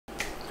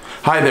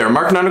Hi there,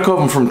 Mark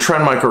Nunnikhoven from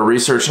Trend Micro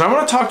Research, and I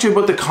want to talk to you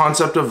about the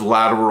concept of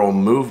lateral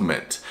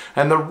movement.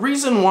 And the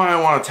reason why I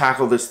want to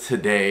tackle this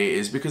today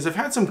is because I've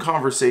had some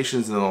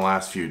conversations in the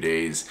last few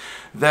days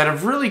that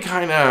have really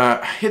kind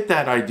of hit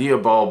that idea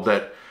bulb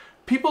that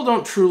people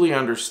don't truly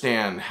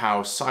understand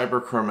how cyber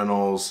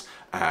criminals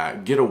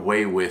get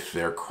away with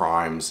their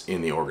crimes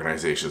in the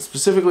organization,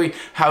 specifically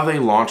how they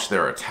launch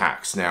their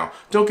attacks. Now,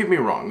 don't get me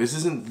wrong, this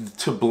isn't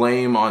to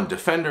blame on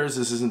defenders,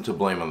 this isn't to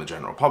blame on the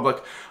general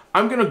public.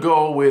 I'm gonna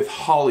go with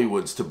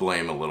Hollywood's to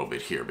blame a little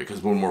bit here,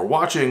 because when we're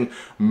watching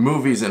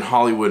movies in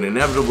Hollywood,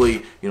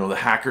 inevitably, the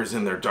hackers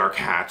in their dark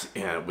hat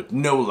with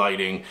no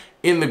lighting,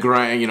 in the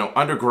ground,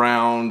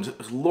 underground,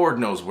 Lord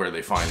knows where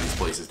they find these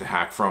places to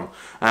hack from,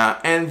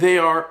 and they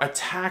are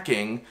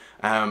attacking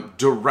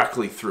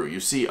directly through. You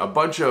see a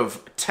bunch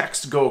of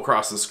text go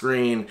across the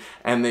screen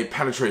and they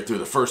penetrate through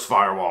the first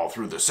firewall,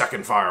 through the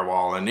second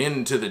firewall, and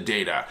into the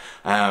data.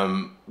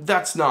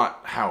 That's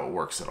not how it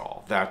works at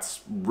all.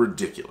 That's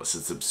ridiculous.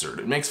 It's absurd.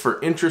 It makes for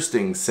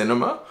interesting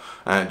cinema,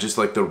 just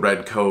like the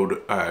red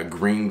code,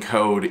 green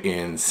code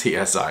in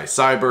CSI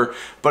Cyber,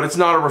 but it's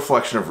not a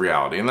reflection of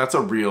reality. And that's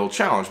a real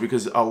challenge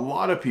because a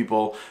lot of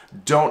people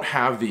don't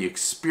have the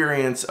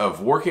experience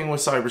of working with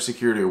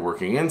cybersecurity or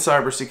working in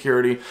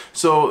cybersecurity.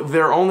 So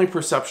their only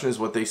perception is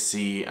what they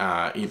see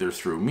either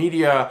through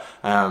media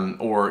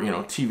or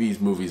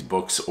TVs, movies,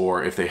 books,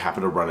 or if they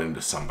happen to run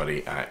into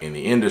somebody in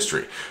the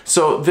industry.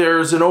 So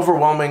there's an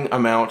overwhelming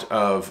amount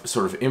of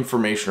sort of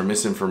information or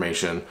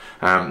misinformation,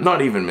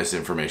 not even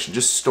misinformation,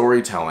 just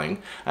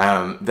storytelling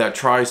that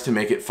tries to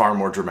make it far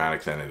more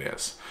dramatic than it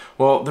is.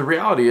 Well, the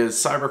reality is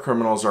cyber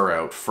criminals are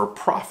out for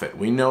profit.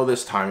 We know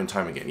this time and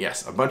time again.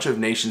 Yes, a bunch of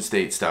nation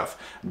state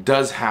stuff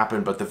does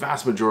happen, but the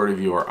vast majority of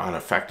you are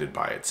unaffected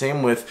by it.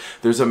 Same with,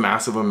 there's a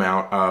massive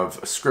amount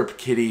of script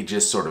kiddie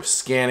just sort of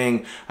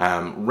scanning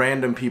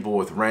random people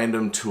with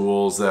random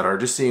tools that are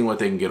just seeing what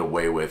they can get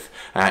away with.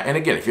 And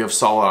again, if you have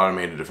solid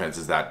automated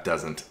defenses, that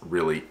doesn't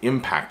really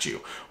impact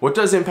you. What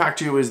does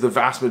impact you is the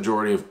vast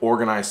majority of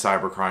organized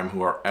cybercrime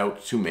who are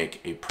out to make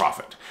a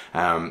profit.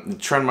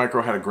 Trend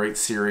Micro had a great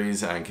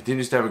series and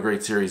continues to have a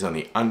great series on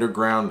the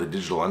underground, the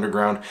digital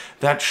underground,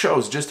 that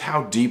shows just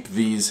how deep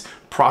these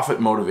profit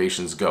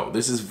motivations go.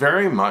 This is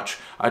very much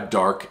a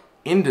dark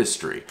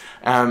industry.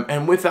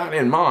 And with that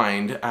in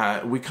mind,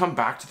 we come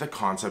back to the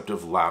concept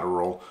of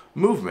lateral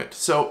movement.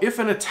 So if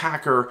an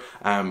attacker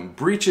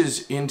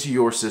breaches into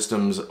your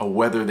systems,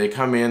 whether they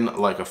come in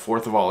like a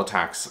fourth of all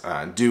attacks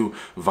do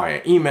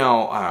via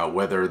email,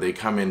 whether they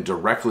come in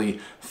directly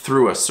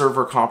through a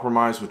server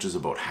compromise, which is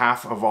about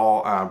half of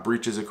all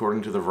breaches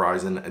according to the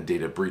Verizon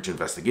Data Breach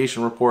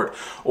Investigation Report,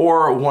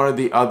 or one of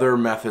the other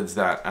methods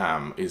that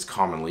is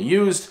commonly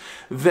used,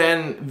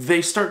 then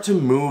they start to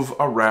move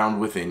around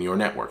within your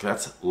network.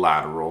 That's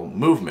lateral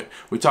movement.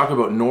 We talk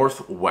about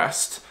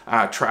north-west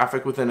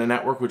traffic within a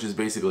network, which is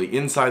basically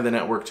inside the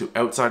network to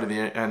outside of the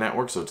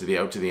network, so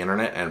out to the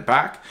internet and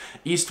back.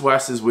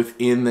 East-west is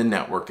within the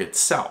network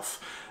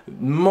itself.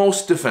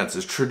 Most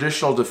defenses,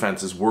 traditional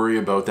defenses, worry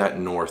about that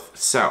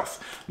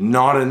north-south.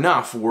 Not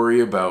enough worry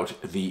about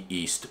the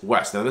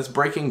east-west. Now that's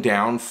breaking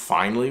down.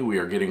 Finally, we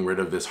are getting rid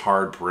of this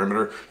hard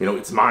perimeter.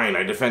 It's mine,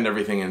 I defend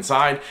everything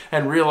inside,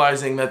 and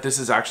realizing that this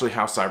is actually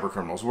how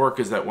cybercriminals work,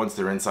 is that once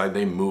they're inside,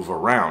 they move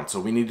around. So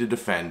we need to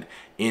defend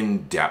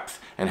in depth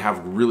and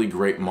have really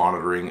great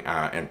monitoring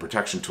and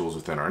protection tools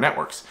within our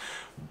networks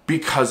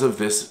because of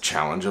this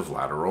challenge of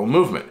lateral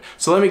movement.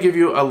 So let me give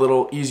you a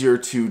little easier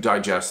to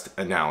digest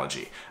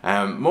analogy.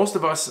 Most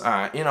of us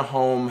in a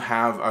home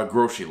have a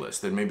grocery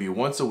list, and maybe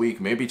once a week,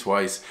 maybe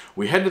twice,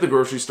 we head to the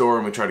grocery store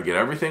and we try to get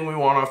everything we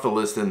want off the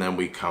list, and then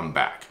we come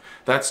back.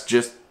 That's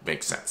just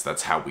makes sense.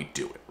 That's how we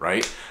do it,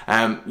 right?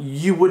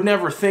 You would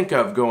never think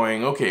of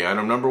going, okay,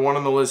 item number one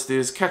on the list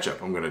is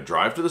ketchup. I'm going to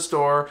drive to the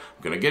store,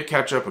 I'm going to get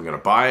ketchup, I'm going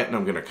to buy it, and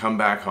I'm going to come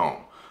back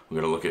home. I'm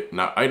going to look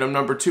at item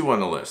number two on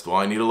the list. Well,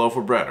 I need a loaf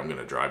of bread. I'm going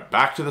to drive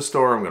back to the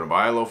store. I'm going to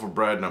buy a loaf of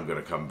bread and I'm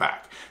going to come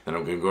back. Then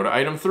I'm going to go to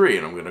item three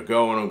and I'm going to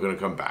go and I'm going to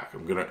come back.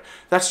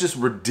 That's just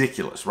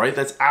ridiculous, right?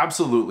 That's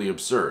absolutely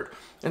absurd.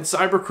 And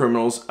cyber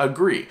criminals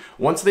agree.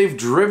 Once they've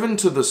driven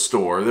to the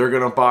store, they're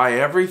going to buy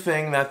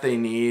everything that they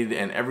need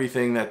and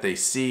everything that they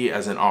see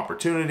as an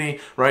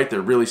opportunity, right?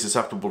 They're really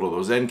susceptible to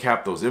those end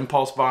cap, those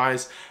impulse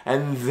buys,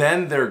 and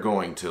then they're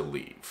going to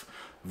leave.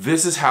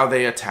 This is how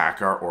they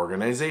attack our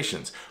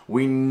organizations.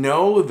 We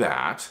know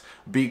that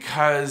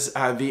because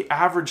the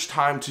average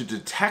time to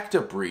detect a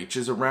breach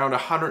is around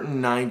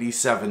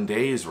 197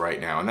 days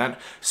right now. And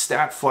that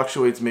stat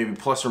fluctuates maybe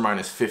plus or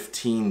minus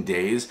 15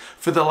 days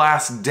for the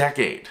last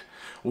decade.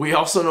 We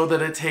also know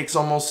that it takes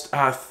almost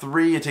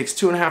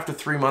 2.5 to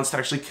 3 months to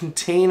actually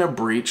contain a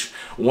breach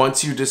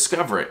once you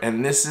discover it.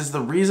 And this is the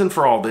reason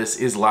for all this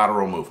is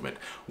lateral movement.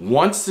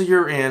 Once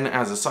you're in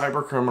as a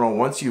cyber criminal,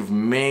 once you've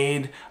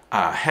made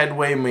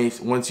headway,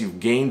 once you've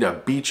gained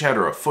a beachhead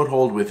or a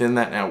foothold within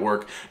that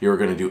network, you're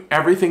going to do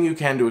everything you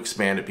can to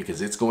expand it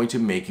because it's going to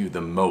make you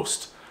the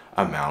most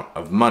amount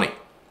of money.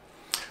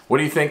 What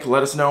do you think?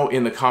 Let us know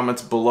in the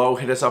comments below.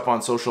 Hit us up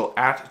on social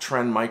at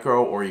Trend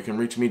Micro, or you can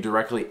reach me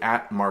directly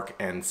at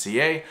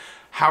MarkNCA.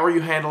 How are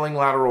you handling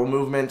lateral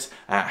movement?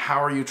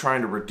 How are you trying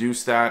to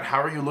reduce that?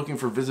 How are you looking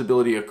for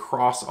visibility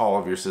across all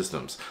of your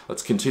systems?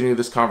 Let's continue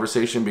this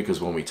conversation,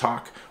 because when we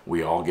talk,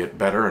 we all get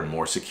better and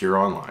more secure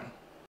online.